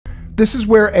This is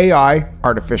where AI,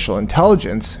 artificial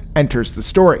intelligence, enters the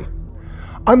story.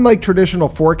 Unlike traditional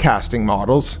forecasting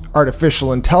models,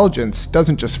 artificial intelligence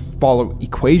doesn't just follow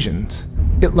equations,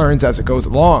 it learns as it goes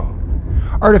along.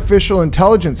 Artificial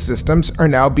intelligence systems are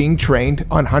now being trained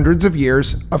on hundreds of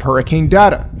years of hurricane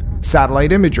data,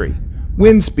 satellite imagery,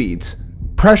 wind speeds,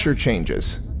 pressure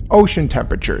changes, ocean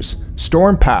temperatures,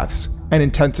 storm paths, and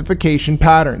intensification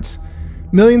patterns.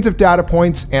 Millions of data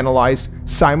points analyzed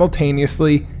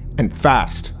simultaneously and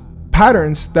fast.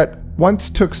 Patterns that once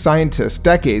took scientists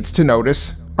decades to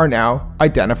notice are now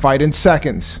identified in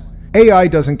seconds. AI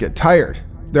doesn't get tired.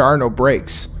 There are no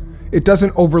breaks. It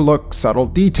doesn't overlook subtle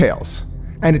details.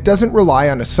 And it doesn't rely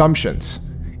on assumptions.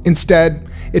 Instead,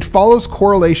 it follows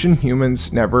correlation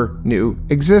humans never knew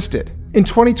existed. In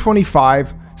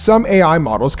 2025, some AI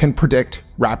models can predict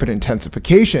rapid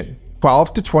intensification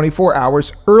 12 to 24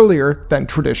 hours earlier than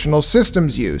traditional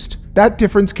systems used. That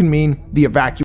difference can mean the evacuation